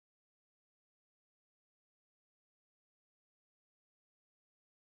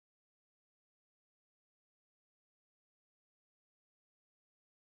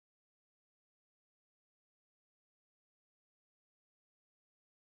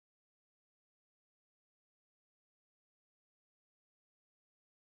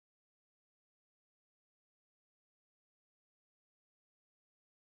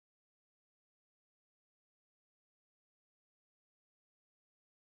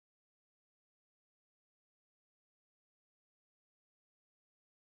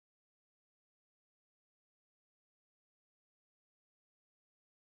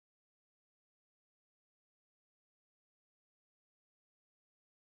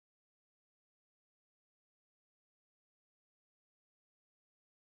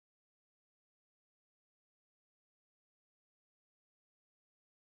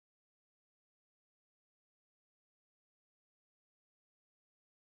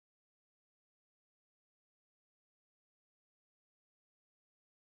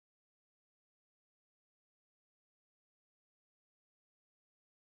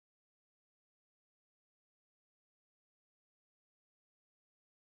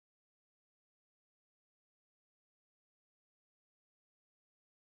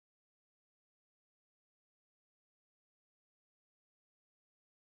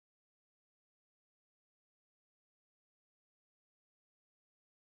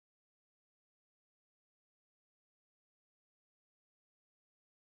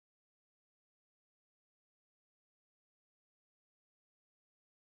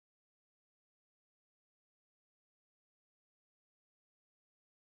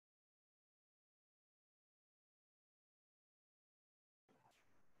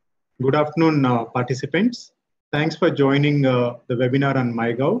Good afternoon, participants. Thanks for joining the webinar on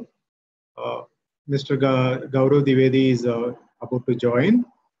MyGov. Uh, Mr. Gaurav Dwivedi is about to join.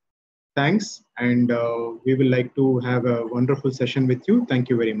 Thanks, and we will like to have a wonderful session with you. Thank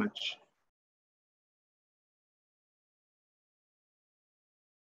you very much.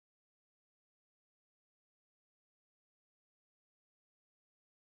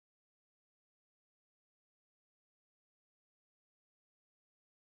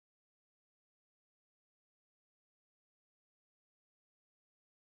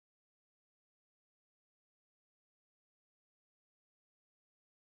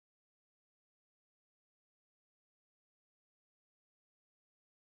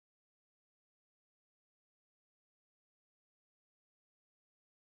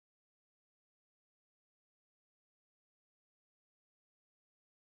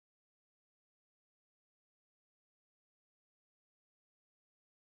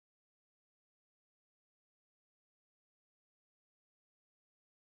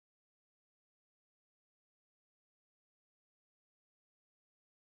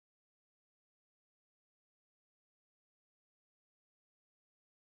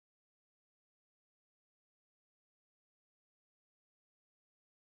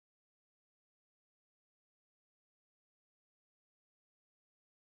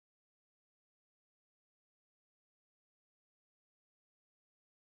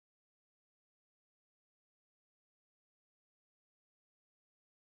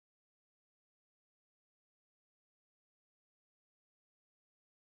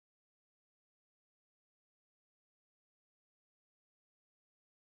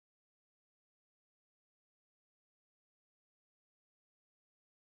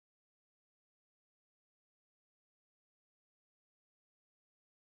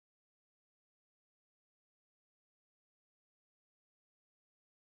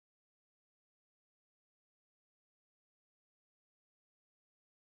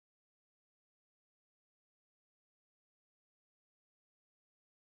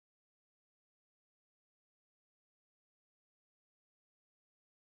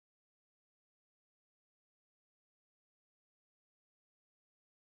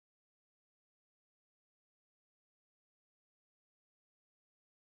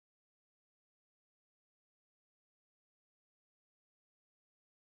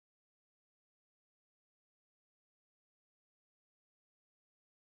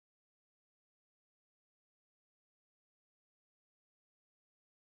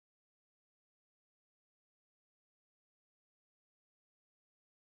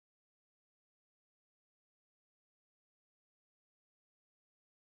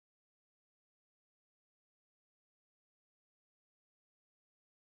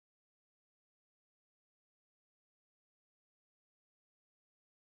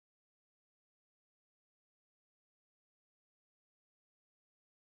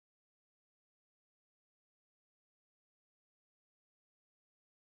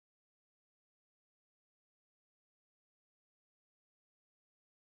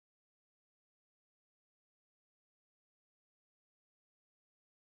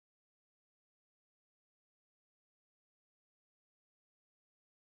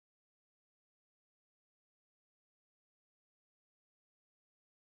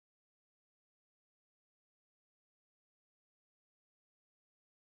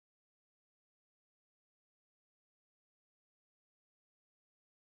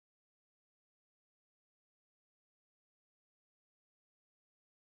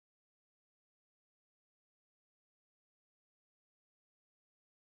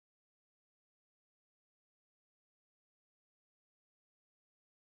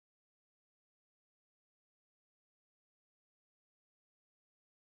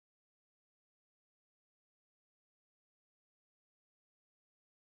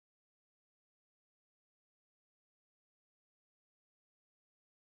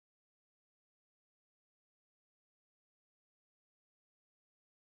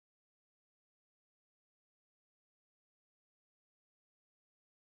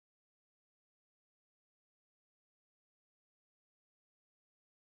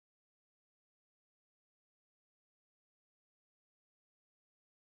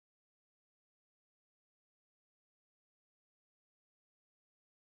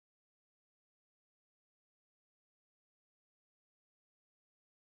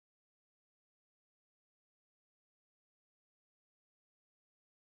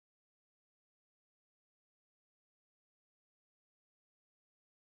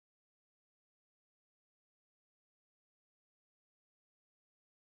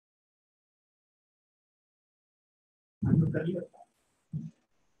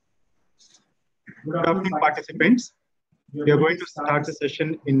 Good afternoon, participants. We are going to start the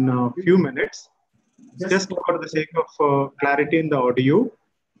session in a few minutes. Just for the sake of clarity in the audio,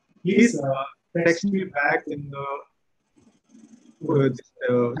 please text me back in the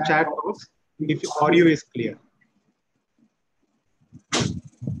chat box if audio is clear.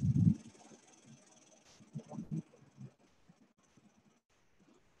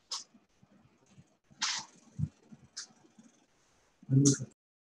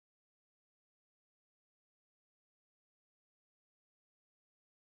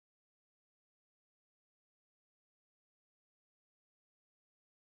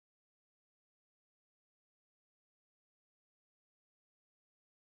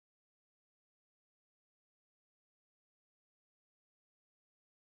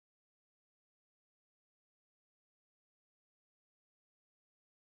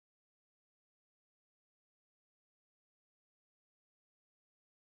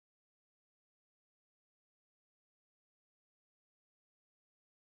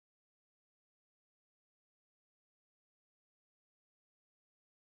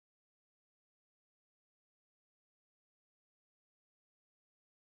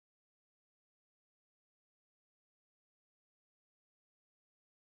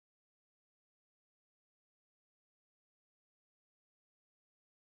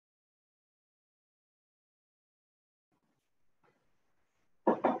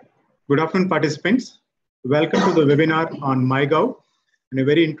 Good afternoon, participants. Welcome to the webinar on MyGov, and a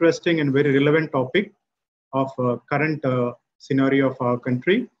very interesting and very relevant topic of current scenario of our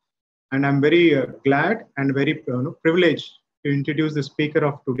country. And I'm very glad and very privileged to introduce the speaker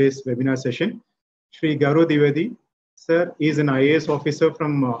of today's webinar session, Shri Gaurav Dwivedi. Sir is an IAS officer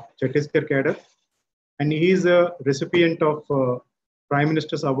from Chhattisgarh cadre, and he is a recipient of Prime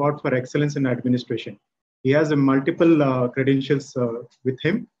Minister's Award for Excellence in Administration. He has multiple credentials with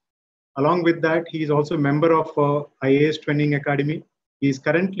him. Along with that, he is also a member of IAS Training Academy. He is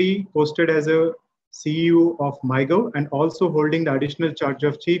currently posted as a CEO of MyGov and also holding the additional charge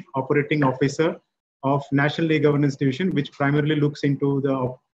of Chief Operating Officer of National E-Governance Division, which primarily looks into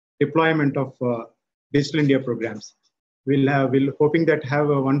the deployment of Digital India programs. We'll hoping that have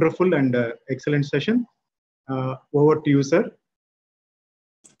a wonderful and excellent session. Over to you, sir.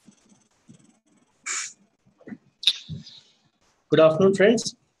 Good afternoon,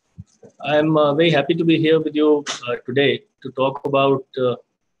 friends. I'm very happy to be here with you today to talk about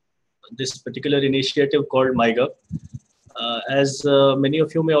this particular initiative called MyGov. As many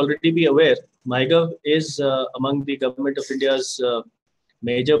of you may already be aware, MyGov is among the Government of India's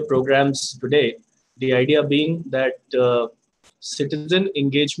major programs today. The idea being that citizen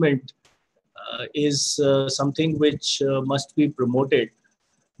engagement is something which must be promoted.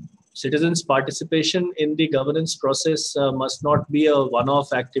 Citizens' participation in the governance process must not be a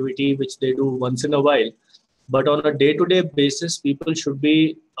one-off activity which they do once in a while, but on a day-to-day basis, people should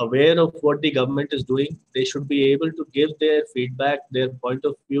be aware of what the government is doing. They should be able to give their feedback, their point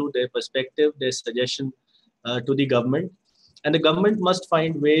of view, their perspective, their suggestion to the government. And the government must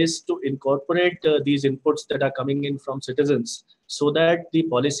find ways to incorporate these inputs that are coming in from citizens so that the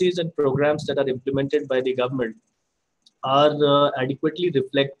policies and programs that are implemented by the government are adequately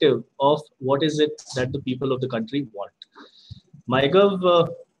reflective of what is it that the people of the country want. MyGov,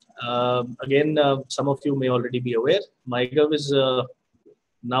 again, some of you may already be aware, MyGov is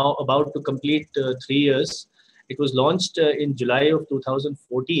now about to complete 3 years. It was launched in July of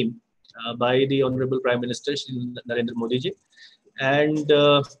 2014 by the Honorable Prime Minister, Shri Narendra Modi ji. And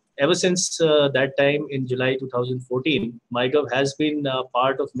ever since that time in July 2014, MyGov has been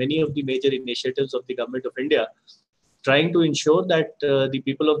part of many of the major initiatives of the Government of India, trying to ensure that the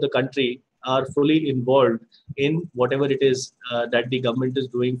people of the country are fully involved in whatever it is that the government is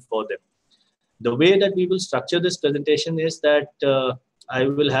doing for them. The way that we will structure this presentation is that I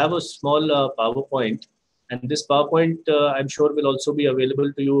will have a small PowerPoint, and this PowerPoint I'm sure will also be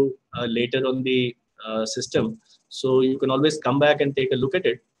available to you later on the system. So you can always come back and take a look at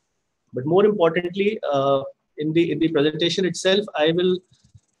it. But more importantly, in the presentation itself, I will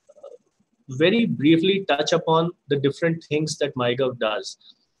very briefly touch upon the different things that MyGov does.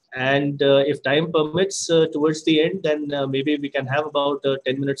 And if time permits towards the end, then maybe we can have about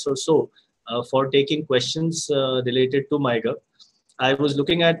 10 minutes or so for taking questions related to MyGov. I was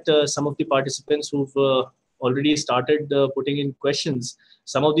looking at some of the participants who've already started putting in questions.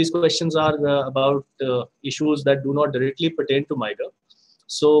 Some of these questions are about issues that do not directly pertain to MyGov.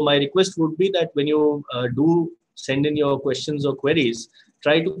 So my request would be that when you do send in your questions or queries,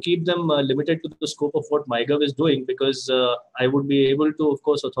 try to keep them limited to the scope of what MyGov is doing, because I would be able to, of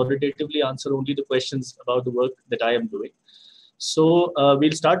course, authoritatively answer only the questions about the work that I am doing. So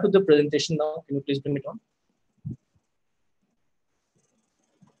we'll start with the presentation now. Can you please bring it on?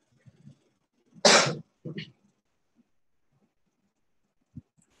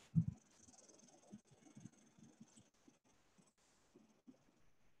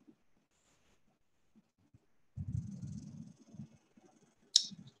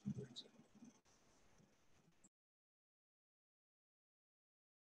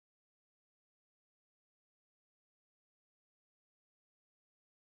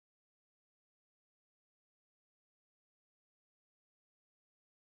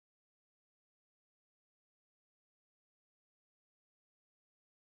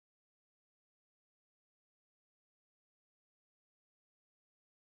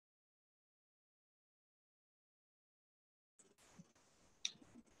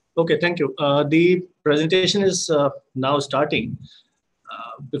 Okay, thank you. The presentation is now starting.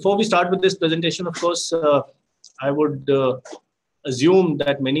 Before we start with this presentation, of course, I would assume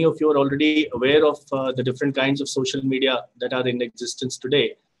that many of you are already aware of the different kinds of social media that are in existence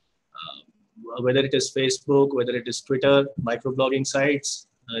today. Whether it is Facebook, whether it is Twitter, microblogging sites,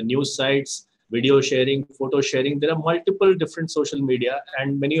 news sites, video sharing, photo sharing, there are multiple different social media,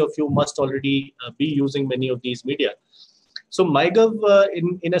 and many of you must already be using many of these media. So MyGov,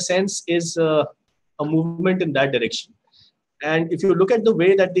 in a sense, is a movement in that direction. And if you look at the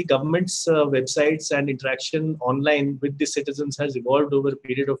way that the government's websites and interaction online with the citizens has evolved over a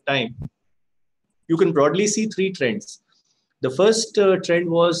period of time, you can broadly see three trends. The first trend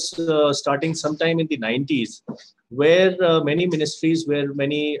was starting sometime in the 90s, where many ministries, where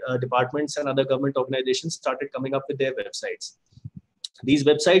many departments and other government organizations started coming up with their websites. These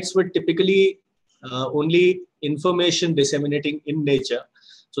websites were typically only information disseminating in nature.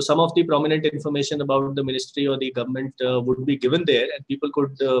 So some of the prominent information about the ministry or the government would be given there, and people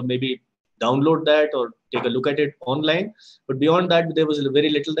could maybe download that or take a look at it online. But beyond that, there was very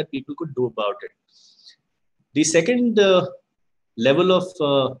little that people could do about it. The second level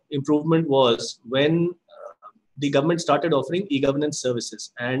of improvement was when the government started offering e-governance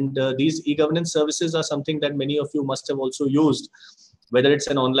services. And these e-governance services are something that many of you must have also used, whether it's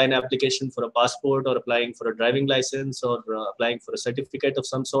an online application for a passport or applying for a driving license or applying for a certificate of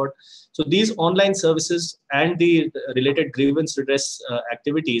some sort. So these online services and the related grievance redress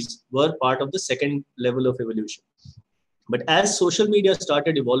activities were part of the second level of evolution. But as social media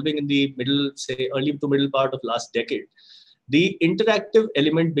started evolving in the middle, say early to middle part of last decade, the interactive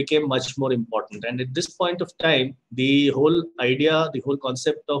element became much more important. And at this point of time, the whole idea, the whole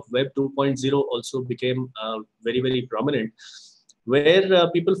concept of Web 2.0 also became very, very prominent, where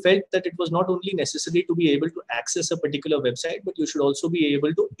people felt that it was not only necessary to be able to access a particular website, but you should also be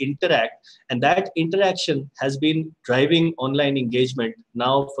able to interact. And that interaction has been driving online engagement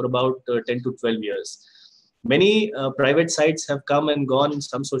now for about 10 to 12 years. Many private sites have come and gone.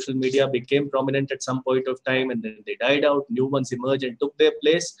 Some social media became prominent at some point of time and then they died out. New ones emerged and took their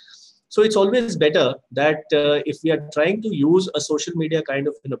place. So it's always better that if we are trying to use a social media kind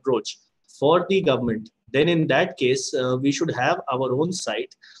of an approach for the government, then in that case, we should have our own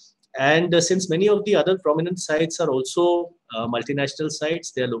site. And since many of the other prominent sites are also multinational sites,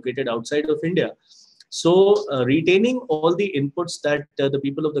 they are located outside of India. So retaining all the inputs that the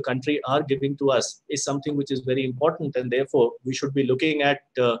people of the country are giving to us is something which is very important. And therefore, we should be looking at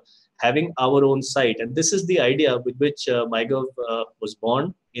having our own site. And this is the idea with which MyGov was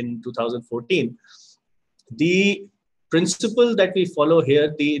born in 2014. The principle that we follow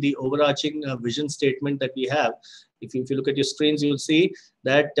here, the overarching vision statement that we have, if you look at your screens, you'll see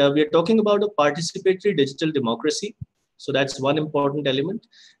that we are talking about a participatory digital democracy. So that's one important element.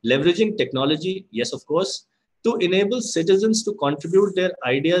 Leveraging technology, yes, of course, to enable citizens to contribute their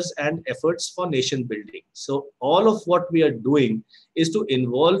ideas and efforts for nation building. So all of what we are doing is to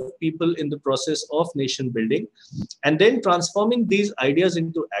involve people in the process of nation building and then transforming these ideas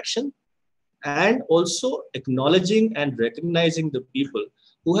into action, and also acknowledging and recognizing the people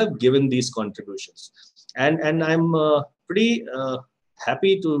who have given these contributions. And I'm pretty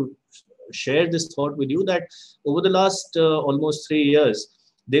happy to share this thought with you that over the last almost 3 years,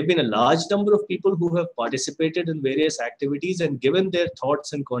 there have been a large number of people who have participated in various activities and given their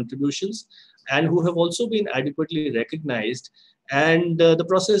thoughts and contributions, and who have also been adequately recognized. And the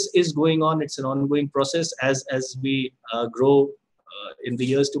process is going on. It's an ongoing process. As we grow in the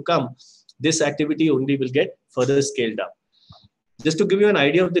years to come, this activity only will get further scaled up. Just to give you an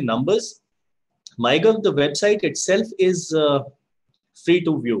idea of the numbers, MyGov, the website itself, is free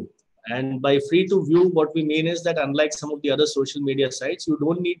to view. And by free to view, what we mean is that unlike some of the other social media sites, you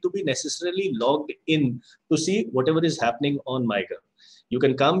don't need to be necessarily logged in to see whatever is happening on MyGov. You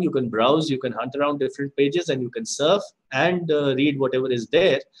can come, you can browse, you can hunt around different pages, and you can surf and read whatever is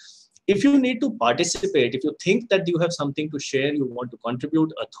there. If you need to participate, if you think that you have something to share, you want to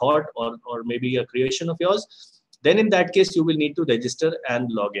contribute a thought or maybe a creation of yours, then in that case, you will need to register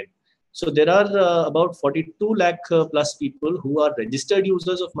and log in. So there are about 42 lakh plus people who are registered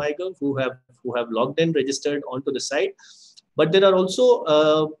users of MyGov, who have logged in, registered onto the site. But there are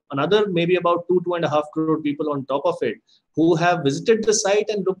also another maybe about 2.5 crore people on top of it who have visited the site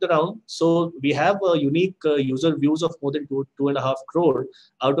and looked around. So we have a unique user views of more than 2.5 crore,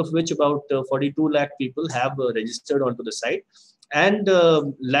 out of which about 42 lakh people have registered onto the site, and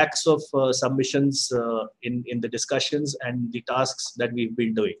lakhs of submissions in the discussions and the tasks that we've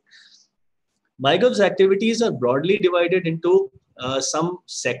been doing. MyGov's activities are broadly divided into some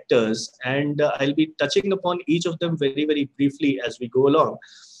sectors, and I'll be touching upon each of them very, very briefly as we go along.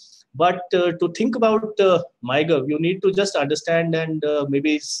 But to think about MyGov, you need to just understand, and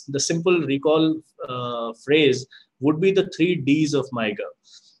maybe the simple recall phrase would be the 3 Ds of MyGov.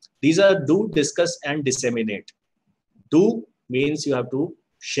 These are do, discuss, and disseminate. Do means you have to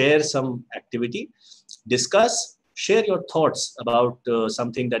share some activity. Discuss, share your thoughts about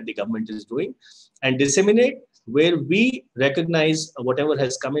something that the government is doing. And disseminate, where we recognize whatever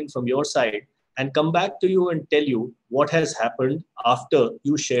has come in from your side and come back to you and tell you what has happened after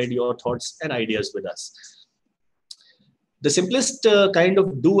you shared your thoughts and ideas with us. The simplest kind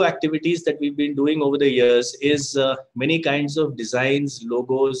of do activities that we've been doing over the years is many kinds of designs,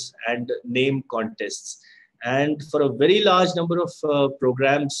 logos, and name contests. And for a very large number of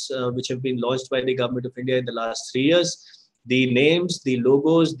programs which have been launched by the Government of India in the last 3 years, the names, the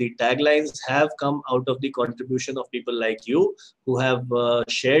logos, the taglines have come out of the contribution of people like you who have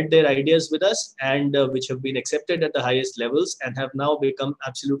shared their ideas with us, and which have been accepted at the highest levels and have now become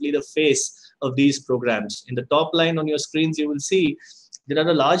absolutely the face of these programs. In the top line on your screens, you will see there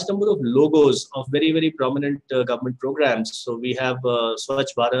are a large number of logos of very, very prominent government programs. So we have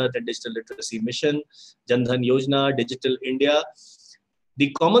Swachh Bharat and Digital Literacy Mission, Jan Dhan Yojana, Digital India.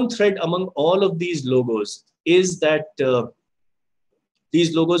 The common thread among all of these logos is that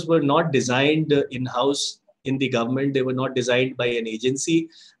these logos were not designed in-house in the government. They were not designed by an agency.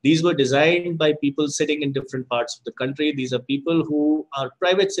 These were designed by people sitting in different parts of the country. These are people who are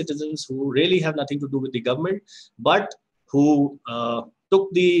private citizens who really have nothing to do with the government, but who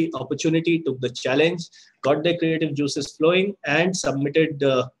took the opportunity, took the challenge, got their creative juices flowing, and submitted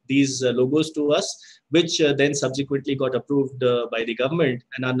these logos to us, which then subsequently got approved by the government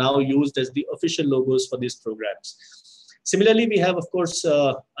and are now used as the official logos for these programs. Similarly, we have, of course,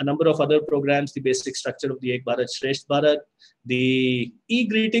 a number of other programs, the basic structure of the Ek Bharat, Shresth Bharat. The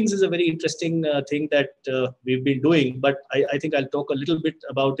e-greetings is a very interesting thing that we've been doing, but I think I'll talk a little bit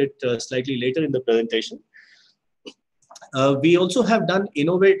about it slightly later in the presentation. We also have done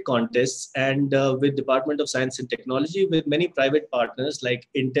innovate contests, and with Department of Science and Technology, with many private partners like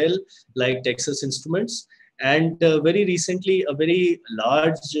Intel, like Texas Instruments, and very recently a very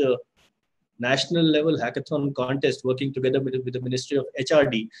large national level hackathon contest working together with the Ministry of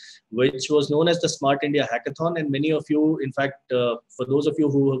HRD, which was known as the Smart India Hackathon. And many of you, in fact, for those of you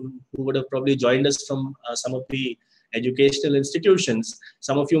who would have probably joined us from some of the educational institutions,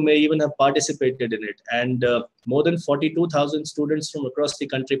 some of you may even have participated in it. And more than 42,000 students from across the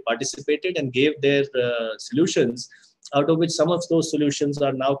country participated and gave their solutions, out of which some of those solutions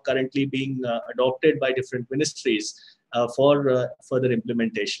are now currently being adopted by different ministries for further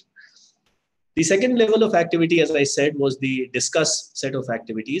implementation. The second level of activity, as I said, was the discuss set of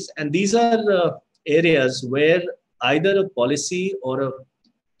activities. And these are areas where either a policy or a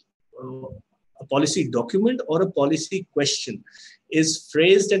policy document or a policy question is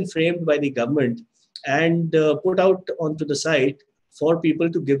phrased and framed by the government and put out onto the site for people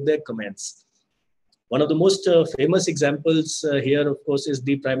to give their comments. One of the most famous examples here, of course, is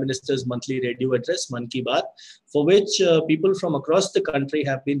the Prime Minister's monthly radio address, Man Ki Baat, for which people from across the country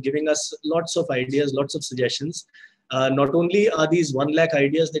have been giving us lots of ideas, lots of suggestions. Not only are these 1 lakh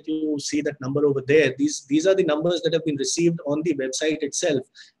ideas that you see that number over there, these are the numbers that have been received on the website itself.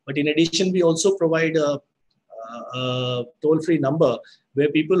 But in addition, we also provide a toll-free number where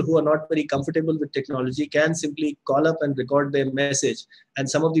people who are not very comfortable with technology can simply call up and record their message. And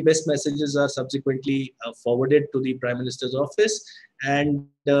some of the best messages are subsequently forwarded to the Prime Minister's office. And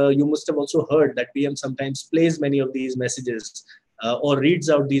you must have also heard that PM sometimes plays many of these messages or reads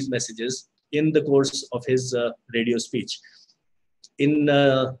out these messages in the course of his radio speech.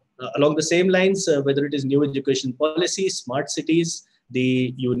 Along the same lines, whether it is new education policy, smart cities,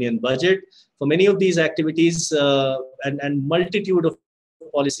 the union budget, for many of these activities and multitude of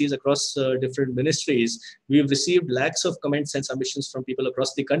policies across different ministries, we've received lakhs of comments and submissions from people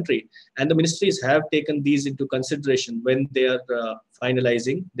across the country. And the ministries have taken these into consideration when they are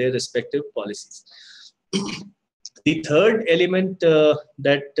finalizing their respective policies. The third element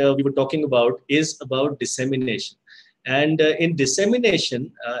that we were talking about is about dissemination. And in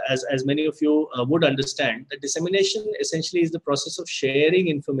dissemination, as many of you would understand, that dissemination essentially is the process of sharing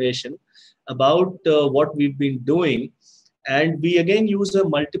information about what we've been doing. And we again use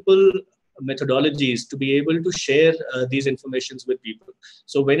multiple methodologies to be able to share these informations with people.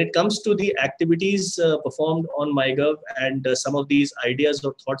 So when it comes to the activities performed on MyGov and some of these ideas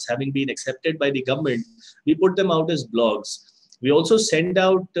or thoughts having been accepted by the government, we put them out as blogs. We also send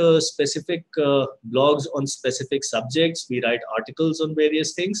out specific blogs on specific subjects. We write articles on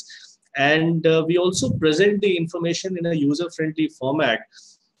various things. And we also present the information in a user-friendly format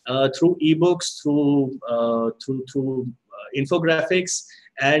through ebooks, through infographics,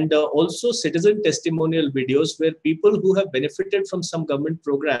 and also citizen testimonial videos where people who have benefited from some government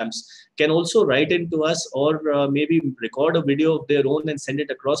programs can also write into us or maybe record a video of their own and send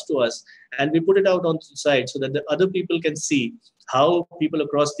it across to us. And we put it out on the site so that the other people can see how people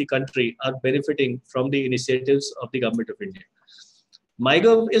across the country are benefiting from the initiatives of the Government of India.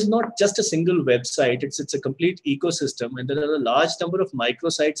 MyGov is not just a single website, it's a complete ecosystem, and there are a large number of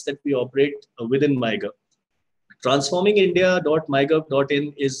microsites that we operate within MyGov.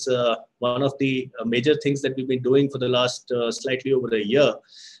 Transformingindia.mygov.in is one of the major things that we've been doing for the last slightly over a year.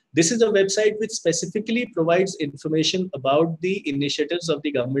 This is a website which specifically provides information about the initiatives of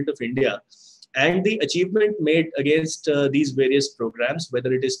the Government of India and the achievement made against these various programs,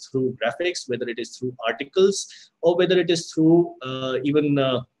 whether it is through graphics, whether it is through articles, or whether it is through even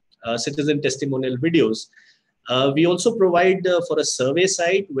citizen testimonial videos. We also provide for a survey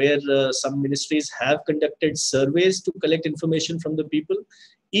site where some ministries have conducted surveys to collect information from the people.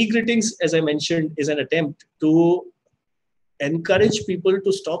 E-greetings, as I mentioned, is an attempt to encourage people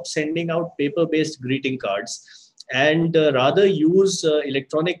to stop sending out paper-based greeting cards and rather use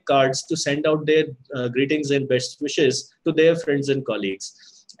electronic cards to send out their greetings and best wishes to their friends and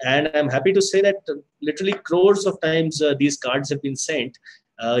colleagues. And I'm happy to say that literally crores of times these cards have been sent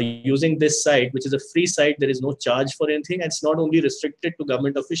using this site, which is a free site. There is no charge for anything. And it's not only restricted to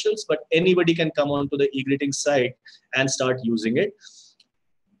government officials, but anybody can come onto the e-greeting site and start using it.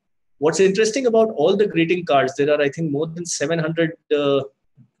 What's interesting about all the greeting cards, there are, I think, more than 700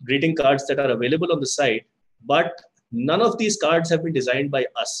 greeting cards that are available on the site, but none of these cards have been designed by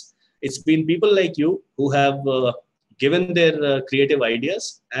us. It's been people like you who have given their creative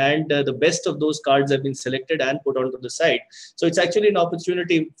ideas, and the best of those cards have been selected and put onto the site. So it's actually an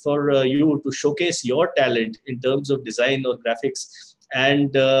opportunity for you to showcase your talent in terms of design or graphics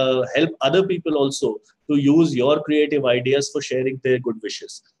and help other people also to use your creative ideas for sharing their good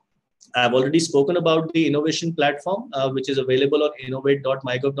wishes. I've already spoken about the innovation platform, which is available on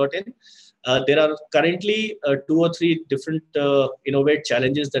innovate.mygov.in. There are currently 2 or 3 different innovate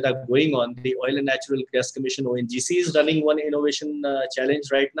challenges that are going on. The Oil and Natural Gas Commission, ONGC, is running one innovation challenge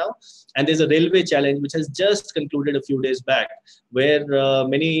right now. And there's a railway challenge, which has just concluded a few days back, where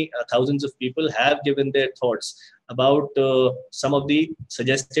many thousands of people have given their thoughts about some of the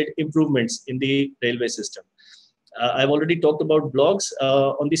suggested improvements in the railway system. I've already talked about blogs.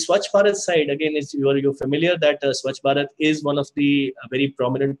 On the Swachh Bharat side, again, you're familiar that Swachh Bharat is one of the very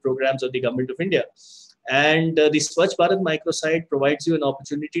prominent programs of the Government of India. And the Swachh Bharat microsite provides you an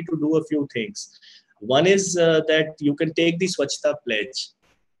opportunity to do a few things. One is that you can take the Swachhta pledge.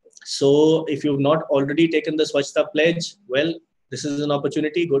 So if you've not already taken the Swachhta pledge, well, this is an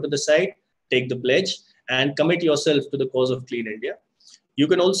opportunity. Go to the site, take the pledge, and commit yourself to the cause of Clean India. You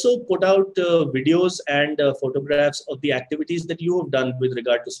can also put out videos and photographs of the activities that you have done with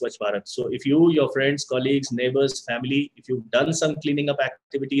regard to Swachh Bharat. So if you, your friends, colleagues, neighbors, family, if you've done some cleaning up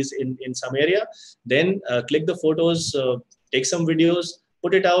activities in some area, then click the photos, take some videos,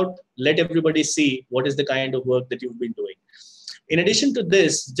 put it out, let everybody see what is the kind of work that you've been doing. In addition to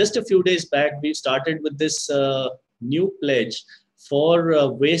this, just a few days back, we started with this new pledge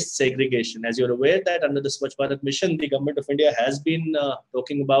for waste segregation. As you're aware that under the Swachh Bharat mission, the Government of India has been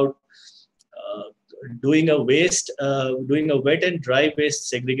talking about doing a wet and dry waste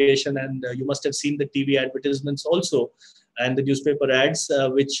segregation. And you must have seen the TV advertisements also and the newspaper ads,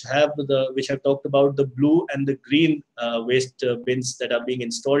 which have talked about the blue and the green waste bins that are being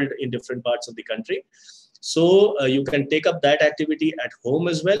installed in different parts of the country. So you can take up that activity at home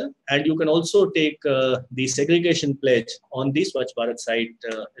as well. And you can also take the segregation pledge on the Swachh Bharat site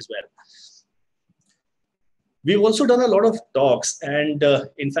as well. We've also done a lot of talks, and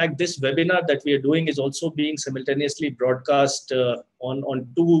in fact, this webinar that we are doing is also being simultaneously broadcast on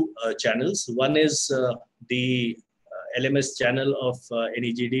two channels. One is the LMS channel of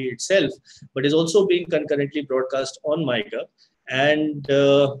NEGD itself, but is also being concurrently broadcast on MyGov. And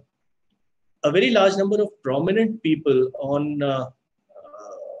a very large number of prominent people on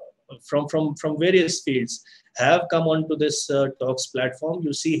from various fields have come onto this talks platform.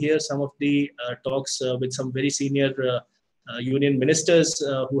 You see here some of the talks with some very senior union ministers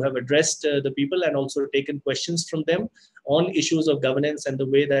who have addressed the people and also taken questions from them on issues of governance and the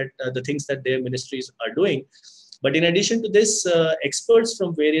way that the things that their ministries are doing. But in addition to this, experts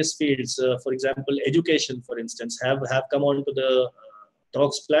from various fields, for example, education, for instance, have come onto the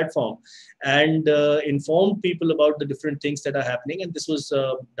talks platform and informed people about the different things that are happening. And this was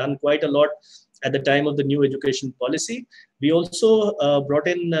done quite a lot at the time of the new education policy. We also brought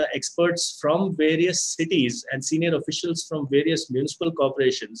in experts from various cities and senior officials from various municipal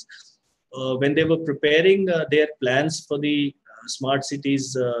corporations when they were preparing their plans for the smart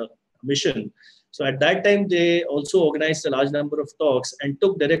cities mission. So at that time, they also organized a large number of talks and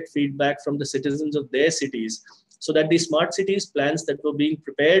took direct feedback from the citizens of their cities, so that the smart cities plans that were being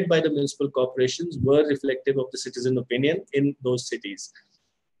prepared by the municipal corporations were reflective of the citizen opinion in those cities.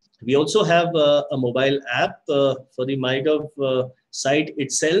 We also have a mobile app for the MyGov site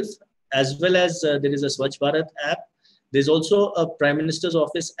itself, as well as there is a Swachh Bharat app. There's also a Prime Minister's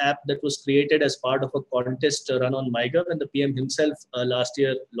Office app that was created as part of a contest run on MyGov, and the PM himself last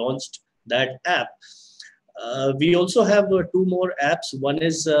year launched that app. We also have two more apps. One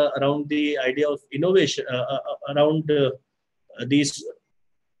is around the idea of innovation, around these.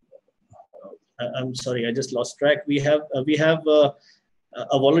 I'm sorry, I just lost track. We have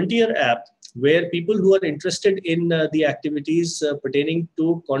a volunteer app where people who are interested in the activities pertaining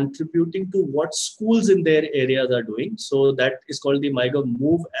to contributing to what schools in their areas are doing. So that is called the MyGov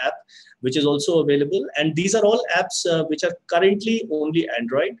Move app, which is also available. And these are all apps which are currently only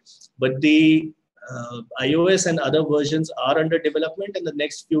Android, but the iOS and other versions are under development. In the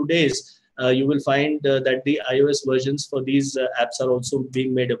next few days, you will find that the iOS versions for these apps are also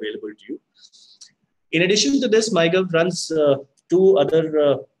being made available to you. In addition to this, MyGov runs two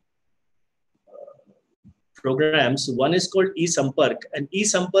other programs. One is called eSampark, and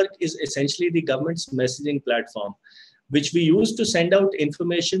eSampark is essentially the government's messaging platform, which we use to send out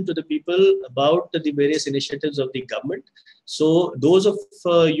information to the people about the various initiatives of the government. So those of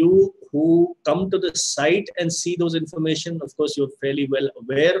you who come to the site and see those information, of course, you're fairly well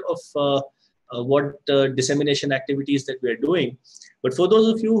aware of what dissemination activities that we are doing. But for those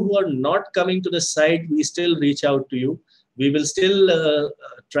of you who are not coming to the site, we still reach out to you. We will still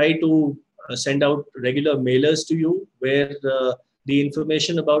try to send out regular mailers to you where the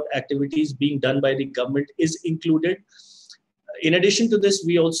information about activities being done by the government is included. In addition to this,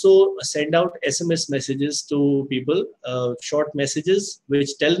 we also send out SMS messages to people, short messages,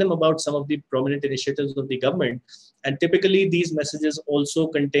 which tell them about some of the prominent initiatives of the government. And typically, these messages also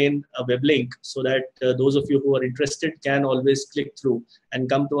contain a web link so that those of you who are interested can always click through and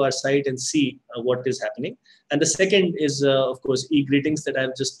come to our site and see what is happening. And the second is, of course, e-greetings that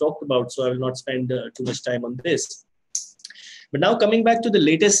I've just talked about. So I will not spend too much time on this. But now coming back to the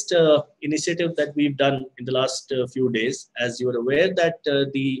latest initiative that we've done in the last few days, as you are aware that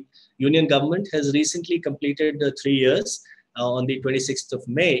the Union government has recently completed 3 years on the 26th of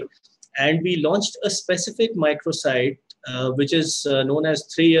May. And we launched a specific microsite, which is known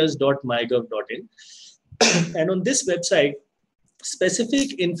as 3years.mygov.in. And on this website,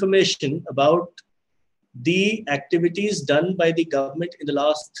 specific information about the activities done by the government in the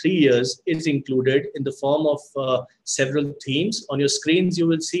last 3 years is included in the form of several themes. On your screens, you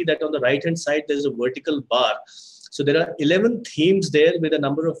will see that on the right-hand side, there's a vertical bar. So there are 11 themes there with a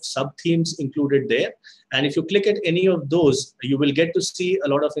number of sub-themes included there. And if you click at any of those, you will get to see a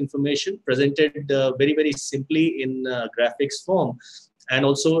lot of information presented very, very simply in graphics form, and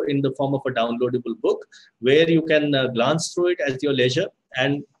also in the form of a downloadable book where you can glance through it at your leisure.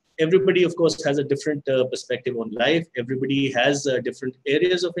 And everybody, of course, has a different perspective on life. Everybody has different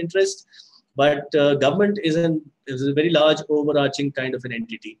areas of interest. But government is a very large overarching kind of an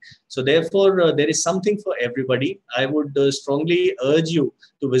entity. So therefore, there is something for everybody. I would strongly urge you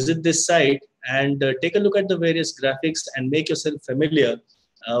to visit this site and take a look at the various graphics and make yourself familiar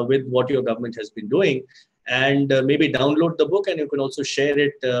with what your government has been doing. And maybe download the book, and you can also share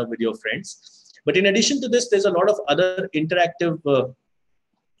it with your friends. But in addition to this, there's a lot of other interactive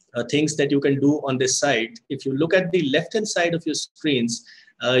things that you can do on this site. If you look at the left-hand side of your screens,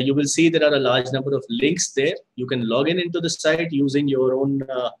 You will see there are a large number of links there. You can log in into the site using your own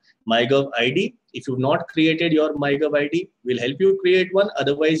MyGov ID. If you've not created your MyGov ID, we'll help you create one.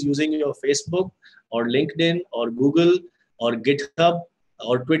 Otherwise, using your Facebook or LinkedIn or Google or GitHub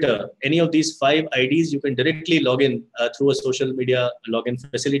or Twitter, any of these 5 IDs, you can directly log in through a social media login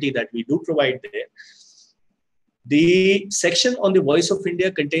facility that we do provide there. The section on the Voice of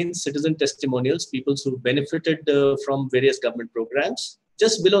India contains citizen testimonials, people who benefited from various government programs.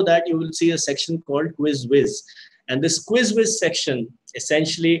 Just below that, you will see a section called Quiz Whiz. And this Quiz Whiz section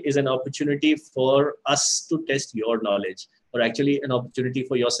essentially is an opportunity for us to test your knowledge, or actually an opportunity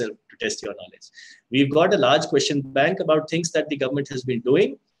for yourself to test your knowledge. We've got a large question bank about things that the government has been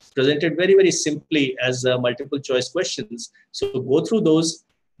doing, presented very, very simply as multiple choice questions. So go through those.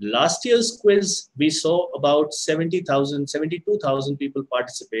 Last year's quiz, we saw about 70,000, 72,000 people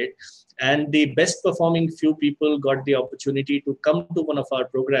participate, and the best performing few people got the opportunity to come to one of our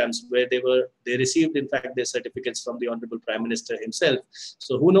programs where they received, in fact, their certificates from the Honorable Prime Minister himself.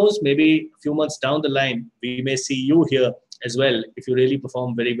 So who knows, maybe a few months down the line, we may see you here as well if you really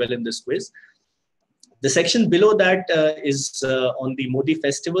perform very well in this quiz. The section below that is on the Modi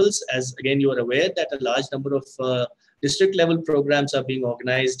festivals. As again, you are aware that a large number of district level programs are being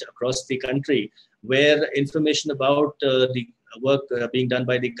organized across the country, where information about the work being done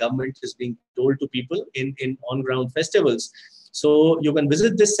by the government is being told to people in on-ground festivals. So you can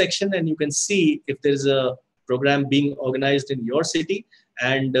visit this section and you can see if there's a program being organized in your city,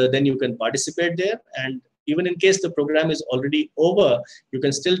 and then you can participate there. And even in case the program is already over, you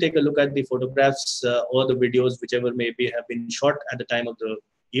can still take a look at the photographs or the videos, whichever may have been shot at the time of the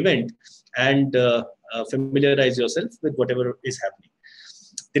event, and familiarize yourself with whatever is happening.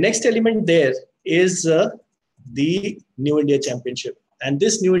 The next element there is the New India Championship. And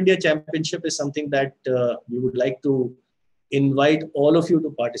this New India Championship is something that we would like to invite all of you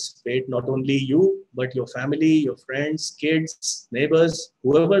to participate, not only you, but your family, your friends, kids, neighbors,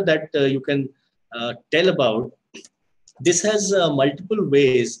 whoever that you can tell about. This has multiple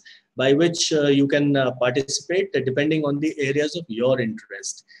ways by which you can participate depending on the areas of your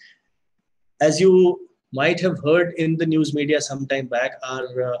interest. As you might have heard in the news media some time back,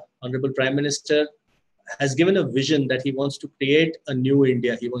 our Honorable Prime Minister has given a vision that he wants to create a new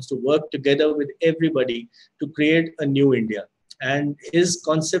India. He wants to work together with everybody to create a new India. And his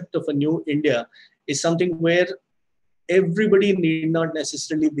concept of a new India is something where everybody need not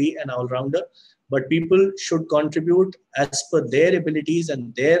necessarily be an all-rounder, but people should contribute as per their abilities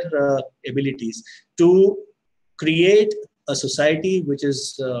and their abilities to create a society which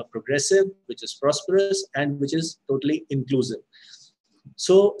is progressive, which is prosperous, and which is totally inclusive.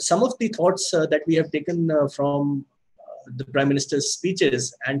 So some of the thoughts that we have taken from the Prime Minister's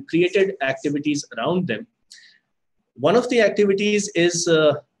speeches and created activities around them. One of the activities is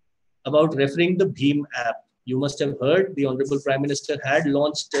about referring the BHIM app. You must have heard the Honorable Prime Minister had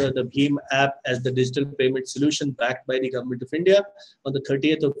launched the BHIM app as the digital payment solution backed by the Government of India on the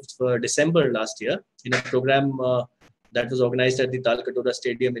 30th of December last year in a program that was organized at the Talkatore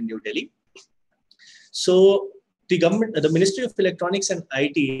Stadium in New Delhi. So the Ministry of Electronics and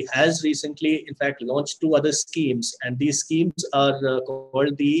IT has recently, in fact, launched 2 other schemes, and these schemes are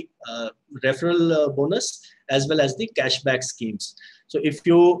called the referral bonus as well as the cashback schemes. So if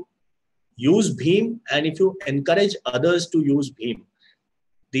you use BHIM and if you encourage others to use BHIM,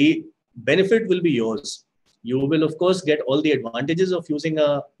 the benefit will be yours. You will, of course, get all the advantages of using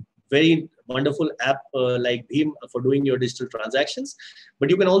a very wonderful app like BHIM for doing your digital transactions, but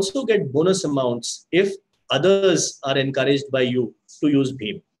you can also get bonus amounts if others are encouraged by you to use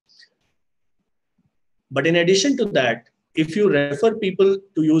BHIM. But in addition to that, if you refer people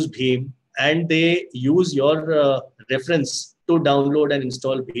to use BHIM and they use your reference to download and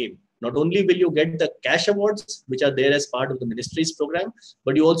install BHIM, not only will you get the cash awards, which are there as part of the ministry's program,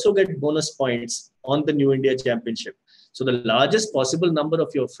 but you also get bonus points on the New India Championship. So the largest possible number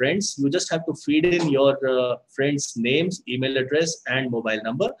of your friends, you just have to feed in your friends' names, email address, and mobile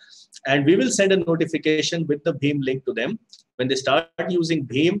number. And we will send a notification with the BHIM link to them. When they start using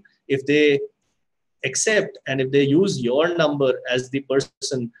BHIM, if they accept and if they use your number as the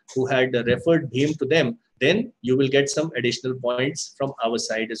person who had referred BHIM to them, then you will get some additional points from our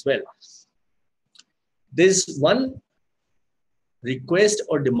side as well. There's one request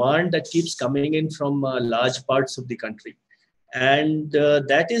or demand that keeps coming in from large parts of the country. And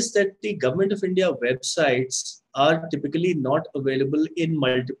that is that the Government of India websites are typically not available in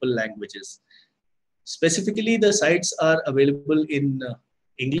multiple languages. Specifically, the sites are available in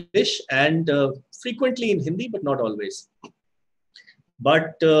English and frequently in Hindi, but not always.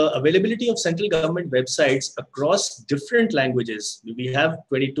 But availability of central government websites across different languages, we have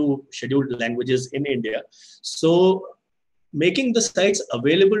 22 scheduled languages in India. So making the sites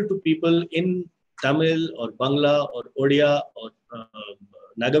available to people in Tamil or Bangla or Odia or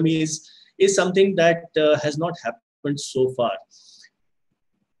Nagamese is something that has not happened so far.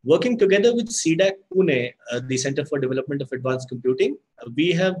 Working together with CDAC Pune, the Center for Development of Advanced Computing,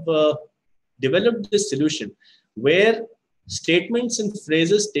 we have developed this solution where statements and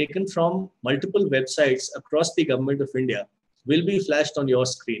phrases taken from multiple websites across the Government of India will be flashed on your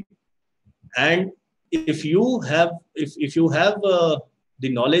screen. And if you have the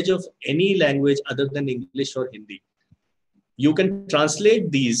knowledge of any language other than English or Hindi, you can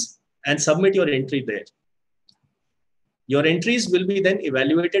translate these and submit your entry there. Your entries will be then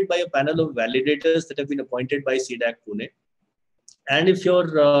evaluated by a panel of validators that have been appointed by CDAC Pune. And if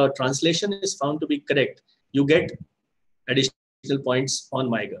your translation is found to be correct, you get additional points on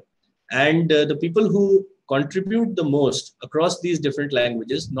MyGov. And the people who contribute the most across these different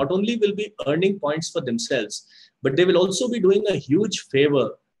languages not only will be earning points for themselves, but they will also be doing a huge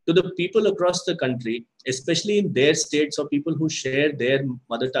favor to the people across the country, especially in their states or people who share their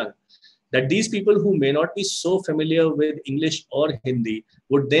mother tongue. That these people who may not be so familiar with English or Hindi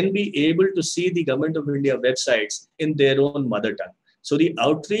would then be able to see the Government of India websites in their own mother tongue. So the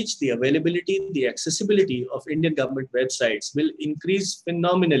outreach, the availability, the accessibility of Indian government websites will increase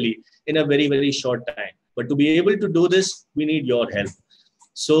phenomenally in a very, very short time. But to be able to do this, we need your help.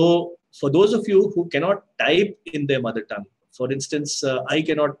 So for those of you who cannot type in their mother tongue, for instance,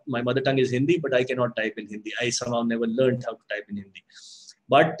 my mother tongue is Hindi, but I cannot type in Hindi. I somehow never learned how to type in Hindi.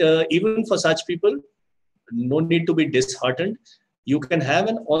 But even for such people, no need to be disheartened. You can have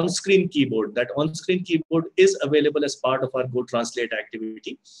an on-screen keyboard. That on-screen keyboard is available as part of our Go Translate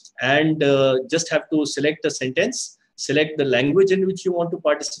activity. And just have to select a sentence, select the language in which you want to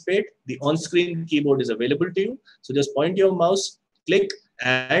participate. The on-screen keyboard is available to you. So just point your mouse, click,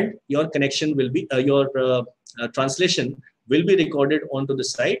 and your connection will be, translation will be recorded onto the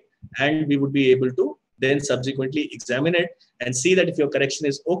site. And we would be able to then subsequently examine it and see that if your correction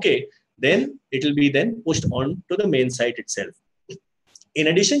is okay, then it will be then pushed on to the main site itself. In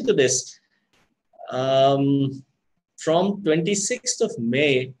addition to this, from 26th of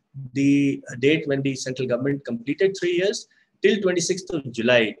May, the date when the central government completed 3 years, till 26th of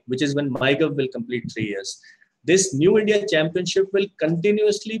July, which is when MyGov will complete 3 years, this New India Championship will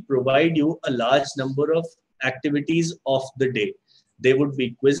continuously provide you a large number of activities of the day. There would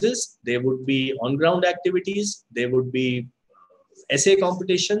be quizzes, there would be on-ground activities, there would be essay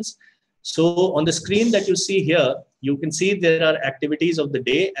competitions. So on the screen that you see here, you can see there are activities of the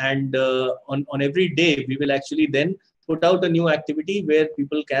day, and on every day, we will actually then put out a new activity where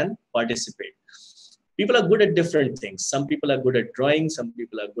people can participate. People are good at different things. Some people are good at drawing, some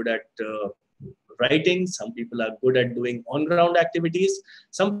people are good at writing, some people are good at doing on-ground activities,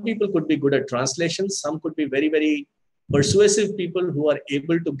 some people could be good at translations, some could be very, very persuasive people who are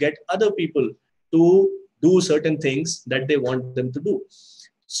able to get other people to do certain things that they want them to do.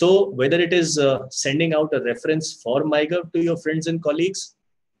 So whether it is sending out a reference for MyGov to your friends and colleagues,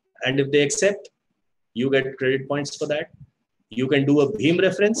 and if they accept, you get credit points for that. You can do a Bhim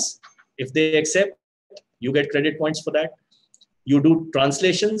reference. If they accept, you get credit points for that. You do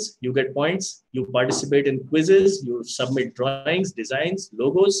translations, you get points. You participate in quizzes, you submit drawings, designs,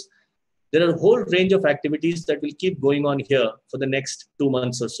 logos. There are a whole range of activities that will keep going on here for the next 2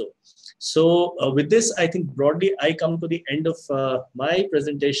 months or so. So with this, I think broadly, I come to the end of my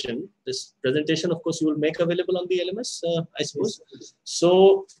presentation. This presentation, of course, you will make available on the LMS, I suppose.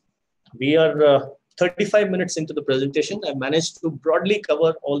 So we are 35 minutes into the presentation. I managed to broadly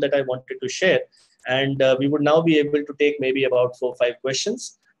cover all that I wanted to share. And we would now be able to take maybe about 4 or 5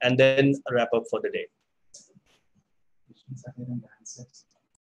 questions and then wrap up for the day.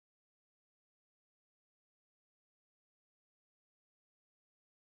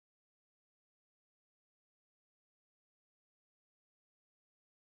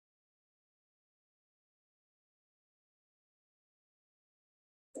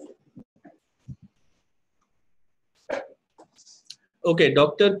 Okay,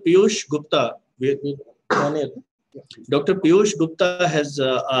 Dr. Piyush Gupta. Dr. Piyush Gupta has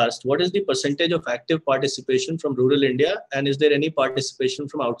asked, what is the percentage of active participation from rural India, and is there any participation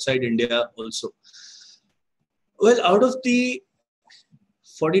from outside India also? Well, out of the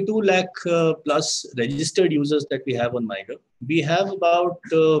 42 lakh plus registered users that we have on MyGov, we have about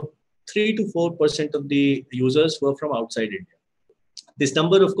 3 to 4% of the users who are from outside India. This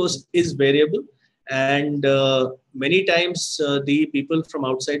number, of course, is variable. And many times the people from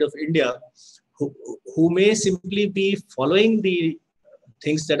outside of India who may simply be following the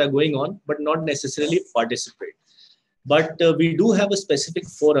things that are going on, but not necessarily participate. But we do have a specific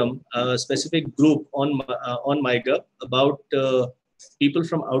forum, a specific group on MyGov about people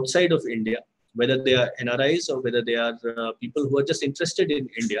from outside of India, whether they are NRIs or whether they are people who are just interested in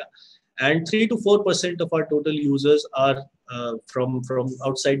India. And 3 to 4% of our total users are from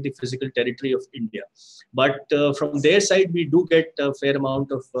outside the physical territory of India. But from their side, we do get a fair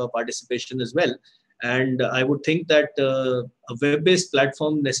amount of participation as well. And I would think that a web-based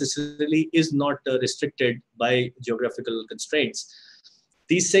platform necessarily is not restricted by geographical constraints.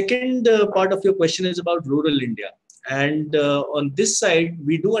 The second part of your question is about rural India. And on this side,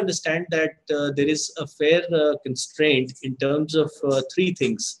 we do understand that there is a fair constraint in terms of three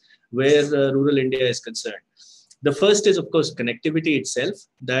things where rural India is concerned. The first is, of course, connectivity itself,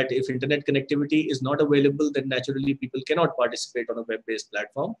 that if internet connectivity is not available, then naturally people cannot participate on a web-based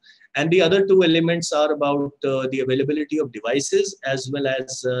platform. And the other two elements are about the availability of devices as well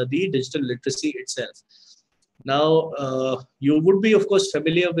as the digital literacy itself. Now, you would be, of course,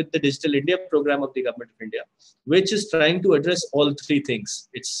 familiar with the Digital India program of the Government of India, which is trying to address all three things.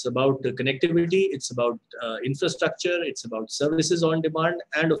 It's about connectivity, it's about infrastructure, it's about services on demand,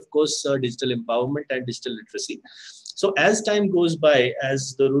 and of course, digital empowerment and digital literacy. So as time goes by,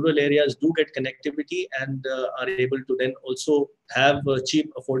 as the rural areas do get connectivity and are able to then also have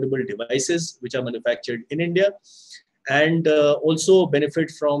cheap, affordable devices which are manufactured in India, and also benefit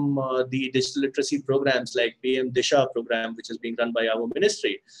from the digital literacy programs like PM Disha program, which is being run by our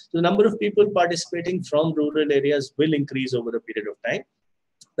ministry. So the number of people participating from rural areas will increase over a period of time.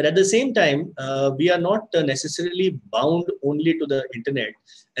 But at the same time, we are not necessarily bound only to the internet.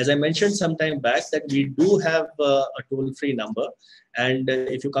 As I mentioned some time back, that we do have a toll-free number. And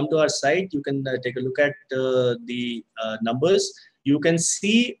if you come to our site, you can take a look at the numbers. You can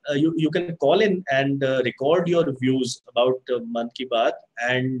see, you can call in and record your views about Mann Ki Baat,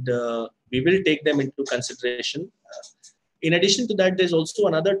 and we will take them into consideration. In addition to that, there's also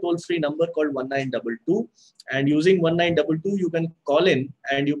another toll-free number called 1922. And using 1922, you can call in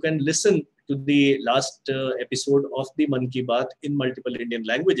and you can listen to the last episode of the Mann Ki Baat in multiple Indian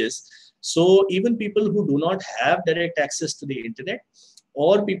languages. So even people who do not have direct access to the internet,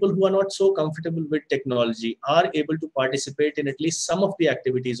 or people who are not so comfortable with technology, are able to participate in at least some of the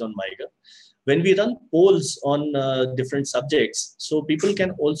activities on MyGov. When we run polls on different subjects, so people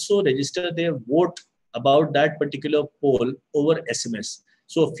can also register their vote about that particular poll over SMS.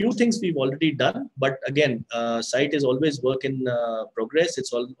 So a few things we've already done, but again, site is always work in progress.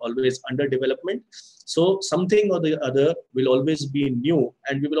 It's always under development. So something or the other will always be new,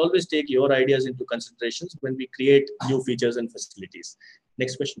 and we will always take your ideas into considerations when we create new features and facilities.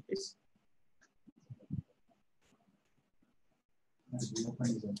 Next question, please.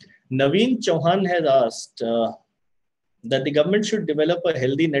 Naveen Chauhan has asked that the government should develop a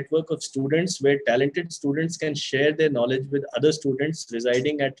healthy network of students where talented students can share their knowledge with other students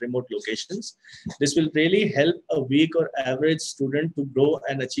residing at remote locations. This will really help a weak or average student to grow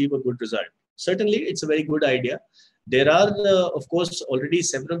and achieve a good result. Certainly, it's a very good idea. There are, of course, already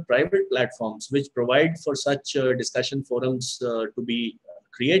several private platforms which provide for such discussion forums to be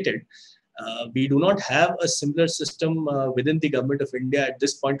created. We do not have a similar system within the Government of India at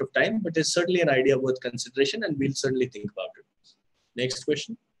this point of time, but it's certainly an idea worth consideration, and we'll certainly think about it. Next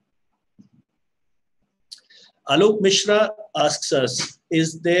question. Alok Mishra asks us,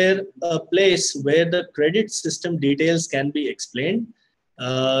 is there a place where the credit system details can be explained?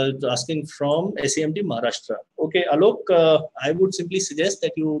 Asking from SAMD Maharashtra. Okay, Alok, I would simply suggest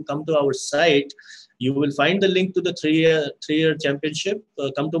that you come to our site. You will find the link to the three-year championship.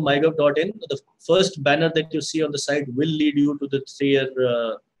 Come to mygov.in. The first banner that you see on the site will lead you to the 3-year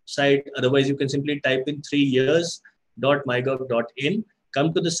site. Otherwise, you can simply type in 3years.mygov.in.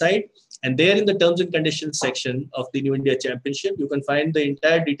 Come to the site, and there in the terms and conditions section of the New India Championship, you can find the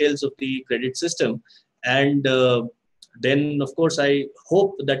entire details of the credit system. And then, of course, I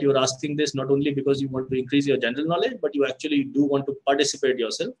hope that you're asking this not only because you want to increase your general knowledge, but you actually do want to participate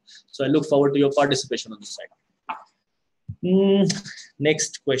yourself. So I look forward to your participation on the site.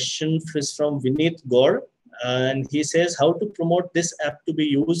 Next question is from Vineet Gaur. And he says, how to promote this app to be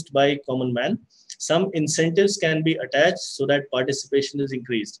used by common man? Some incentives can be attached so that participation is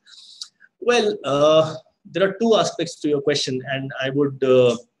increased. Well, there are two aspects to your question, and I would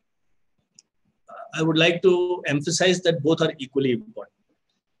like to emphasize that both are equally important.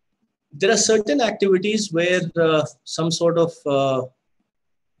 There are certain activities where some sort of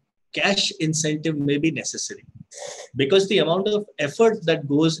cash incentive may be necessary, because the amount of effort that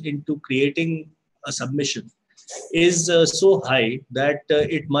goes into creating a submission is so high that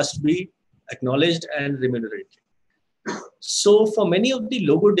it must be acknowledged and remunerated. So for many of the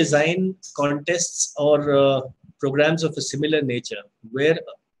logo design contests or programs of a similar nature, where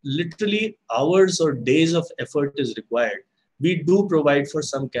literally hours or days of effort is required, we do provide for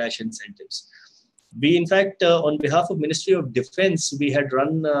some cash incentives. We, in fact, on behalf of Ministry of Defense, we had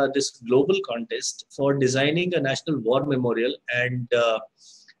run this global contest for designing a national war memorial and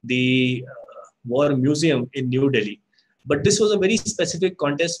the war museum in New Delhi. But this was a very specific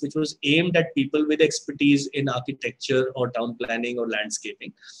contest which was aimed at people with expertise in architecture or town planning or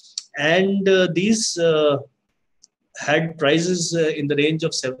landscaping. And these had prizes in the range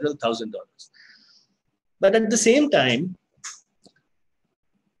of several $1,000s. But at the same time,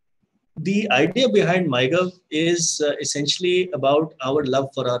 the idea behind MyGov is essentially about our love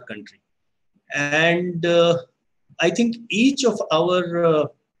for our country. And I think each of our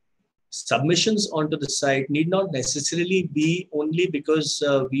submissions onto the site need not necessarily be only because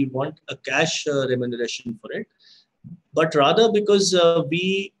we want a cash remuneration for it, but rather because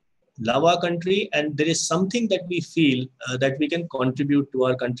we love our country and there is something that we feel that we can contribute to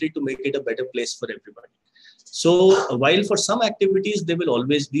our country to make it a better place for everybody. So while for some activities there will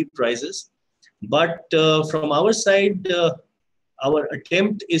always be prizes, but from our side, our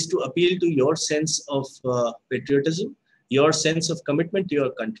attempt is to appeal to your sense of patriotism, your sense of commitment to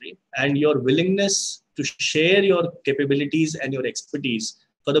your country, and your willingness to share your capabilities and your expertise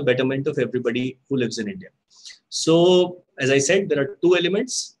for the betterment of everybody who lives in India. So, as I said, there are two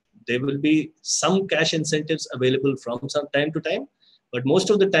elements. There will be some cash incentives available from some time to time, but most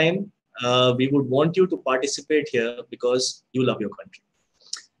of the time, we would want you to participate here because you love your country.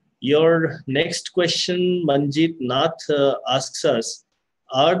 Your next question, Manjit Nath asks us,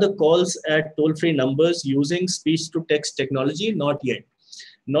 are the calls at toll-free numbers using speech-to-text technology? Not yet.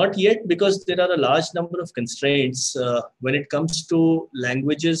 Not yet, because there are a large number of constraints when it comes to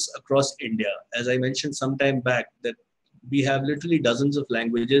languages across India. As I mentioned some time back, that we have literally dozens of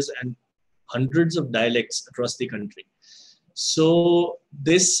languages and hundreds of dialects across the country. So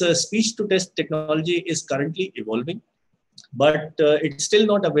this speech-to-text technology is currently evolving, but it's still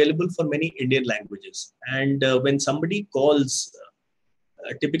not available for many Indian languages. And when somebody calls,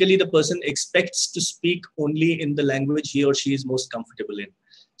 typically the person expects to speak only in the language he or she is most comfortable in.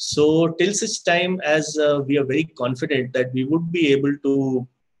 So till such time as we are very confident that we would be able to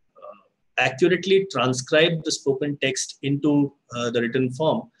accurately transcribe the spoken text into the written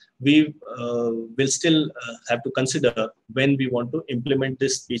form, we will still have to consider when we want to implement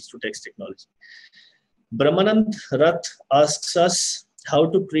this speech-to-text technology. Brahmanand Rath asks us how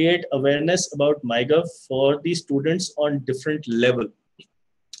to create awareness about MyGov for the students on different level.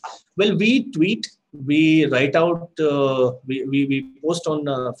 Well, we tweet, we write out, we post on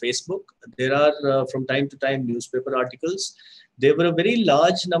Facebook. There are from time to time newspaper articles. There were a very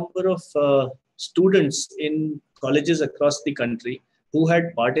large number of students in colleges across the country who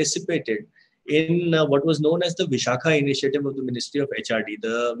had participated in what was known as the Vishakha initiative of the Ministry of HRD,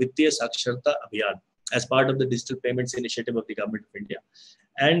 the Vittiya Saksharta Abhiyan, as part of the Digital Payments Initiative of the Government of India.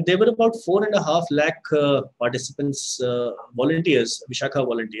 And there were about 4.5 lakh participants, volunteers, Vishakha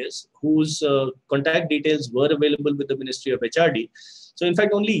volunteers, whose contact details were available with the Ministry of HRD. So in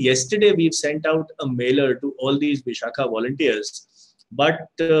fact, only yesterday we've sent out a mailer to all these Vishakha volunteers, but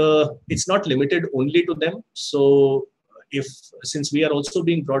it's not limited only to them. So since we are also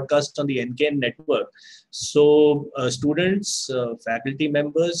being broadcast on the NKN network, so students, faculty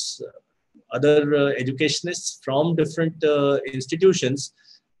members, other educationists from different institutions,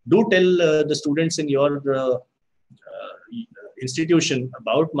 do tell the students in your institution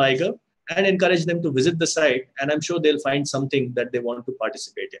about MyGov and encourage them to visit the site. And I'm sure they'll find something that they want to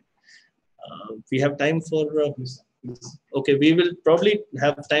participate in. We have time for... okay, we will probably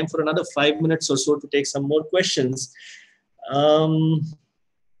have time for another 5 minutes or so to take some more questions.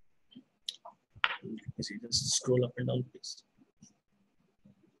 Just scroll up and down, please.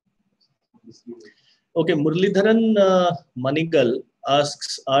 Okay, Muralidharan Manigal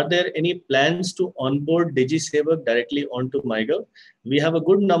asks, are there any plans to onboard DigiSevak directly onto MyGov? We have a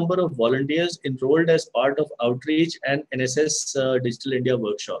good number of volunteers enrolled as part of outreach and NSS Digital India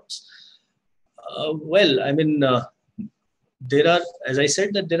workshops. Well, I mean, there are, as I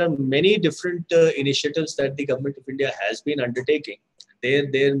said, that there are many different initiatives that the Government of India has been undertaking.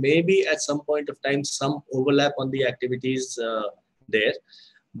 There may be at some point of time some overlap on the activities there.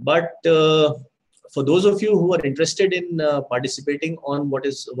 But for those of you who are interested in participating on what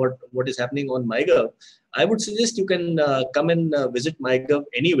is happening on MyGov, I would suggest you can come and visit MyGov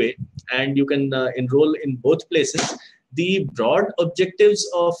anyway, and you can enroll in both places. The broad objectives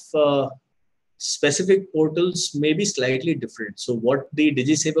of specific portals may be slightly different. So what the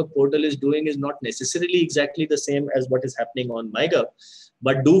DigiSevak portal is doing is not necessarily exactly the same as what is happening on MyGov,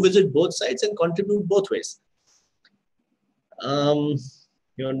 but do visit both sites and contribute both ways.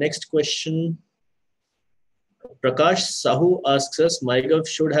 Your next question. Prakash Sahu asks us, MyGov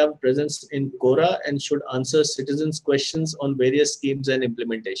should have presence in Quora and should answer citizens' questions on various schemes and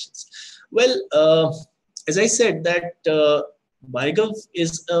implementations. Well, as I said, that MyGov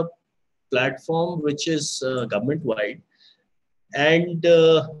is a platform which is government-wide, and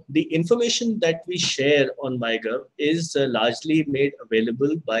the information that we share on MyGov is largely made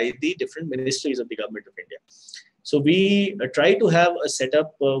available by the different ministries of the Government of India. So we try to have a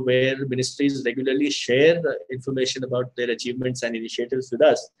setup where ministries regularly share information about their achievements and initiatives with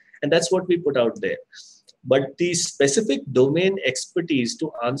us, and that's what we put out there. But the specific domain expertise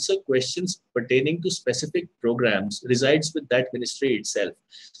to answer questions pertaining to specific programs resides with that ministry itself.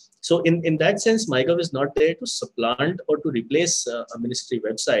 So in that sense, MyGov is not there to supplant or to replace a ministry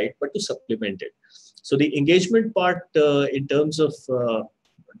website, but to supplement it. So the engagement part in terms of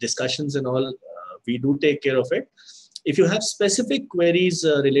discussions and all, we do take care of it. If you have specific queries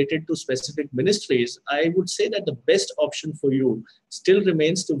related to specific ministries, I would say that the best option for you still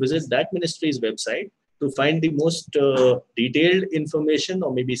remains to visit that ministry's website to find the most detailed information,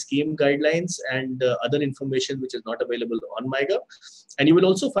 or maybe scheme guidelines and other information which is not available on MyGov. And you will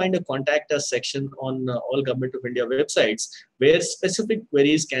also find a contact us section on all Government of India websites where specific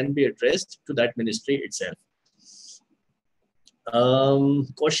queries can be addressed to that ministry itself.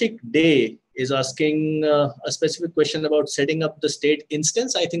 Kaushik Day is asking a specific question about setting up the state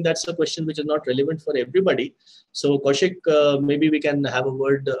instance. I think that's a question which is not relevant for everybody. So Kaushik, maybe we can have a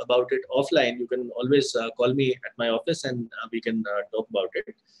word about it offline. You can always call me at my office and we can talk about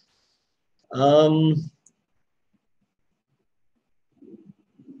it.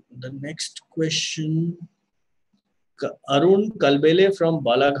 The next question, Arun Kalbele from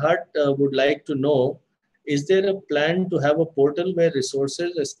Balaghat would like to know, is there a plan to have a portal where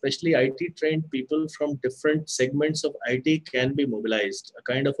resources, especially IT trained people from different segments of IT, can be mobilized? A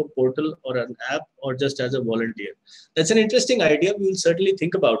kind of a portal or an app, or just as a volunteer? That's an interesting idea. We will certainly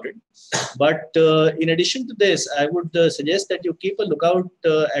think about it. But in addition to this, I would suggest that you keep a lookout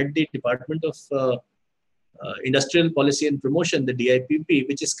at the Department of Industrial Policy and Promotion, the DIPP,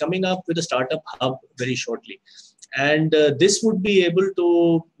 which is coming up with a startup hub very shortly. And this would be able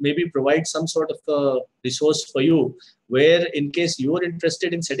to maybe provide some sort of a resource for you, where in case you are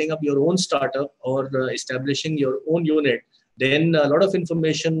interested in setting up your own startup or establishing your own unit, then a lot of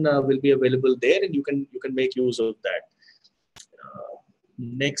information will be available there, and you can make use of that.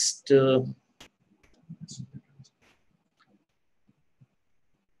 Next, there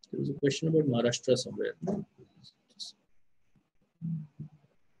was a question about Maharashtra somewhere.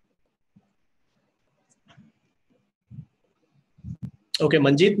 Okay,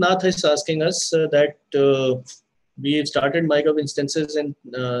 Manjeet Nath is asking us that we have started MyGov instances in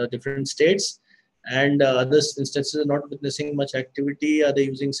different states, and other instances are not witnessing much activity. Are they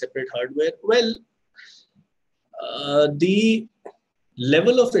using separate hardware? Well, the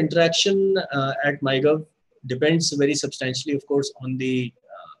level of interaction at MyGov depends very substantially, of course, on the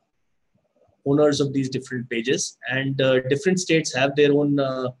owners of these different pages, and different states have their own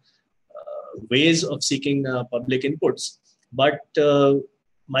ways of seeking public inputs. But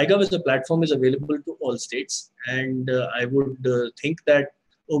MyGov as a platform is available to all states, and I would think that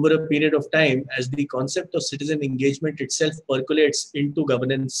over a period of time, as the concept of citizen engagement itself percolates into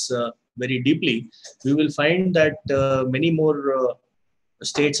governance very deeply, we will find that many more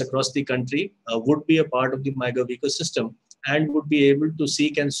states across the country would be a part of the MyGov ecosystem and would be able to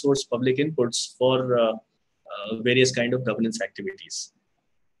seek and source public inputs for various kind of governance activities.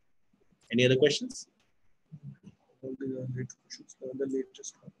 Any other questions?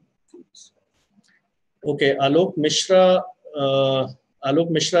 Okay, Alok Mishra. Alok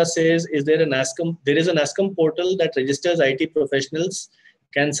Mishra says, "Is there an ASCOM? There is an ASCOM portal that registers IT professionals.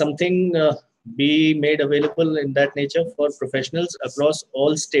 Can something be made available in that nature for professionals across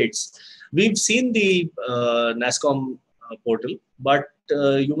all states?" We've seen the NASCOM portal, but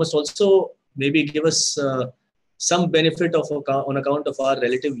you must also maybe give us some benefit on account of our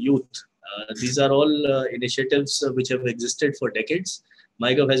relative youth. These are all initiatives which have existed for decades.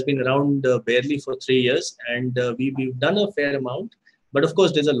 MyGov has been around barely for 3 years, and we've done a fair amount. But of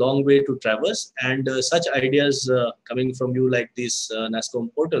course, there's a long way to traverse, and such ideas coming from you like this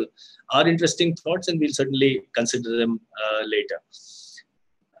NASCOM portal are interesting thoughts, and we'll certainly consider them later.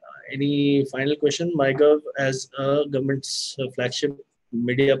 Any final question? MyGov as a government's flagship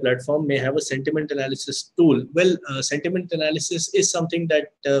media platform may have a sentiment analysis tool. Well, sentiment analysis is something that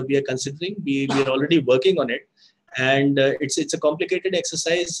we are considering. We are already working on it, and it's a complicated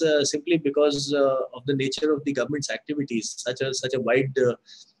exercise simply because of the nature of the government's activities, such a wide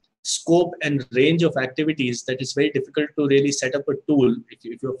scope and range of activities that it's very difficult to really set up a tool.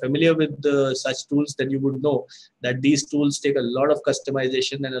 If you're familiar with such tools, then you would know that these tools take a lot of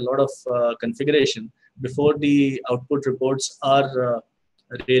customization and a lot of configuration before the output reports are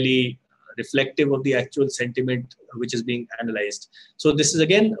really reflective of the actual sentiment which is being analyzed. So this is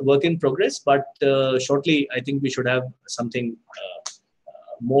again a work in progress, but shortly I think we should have something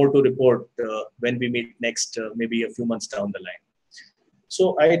more to report when we meet next, maybe a few months down the line.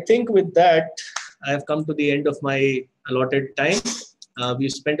 So I think with that, I have come to the end of my allotted time.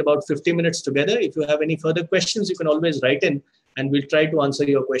 We've spent about 50 minutes together. If you have any further questions, you can always write in, and we'll try to answer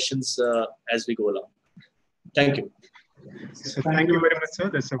your questions as we go along. Thank you. So thank you very much, sir.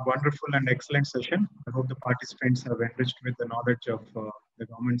 That's a wonderful and excellent session. I hope the participants have enriched with the knowledge of the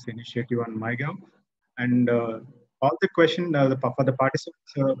government's initiative on MyGov. And all the questions for the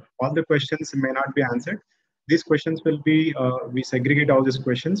participants, all the questions may not be answered. These questions will be, we segregate all these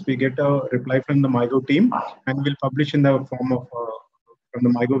questions. We get a reply from the MyGov team, and we'll publish in the form of from the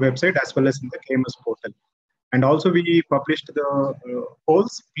MyGov website as well as in the KMS portal. And also we published the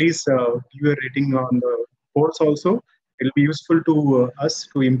polls. Please give a rating on the polls also. It will be useful to us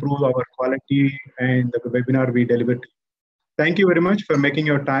to improve our quality and the webinar we delivered. Thank you very much for making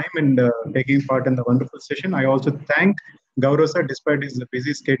your time and taking part in the wonderful session. I also thank Gaurav sir, despite his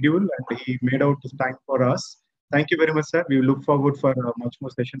busy schedule, and he made out time for us. Thank you very much, sir. We look forward for much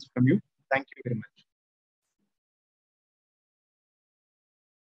more sessions from you. Thank you very much.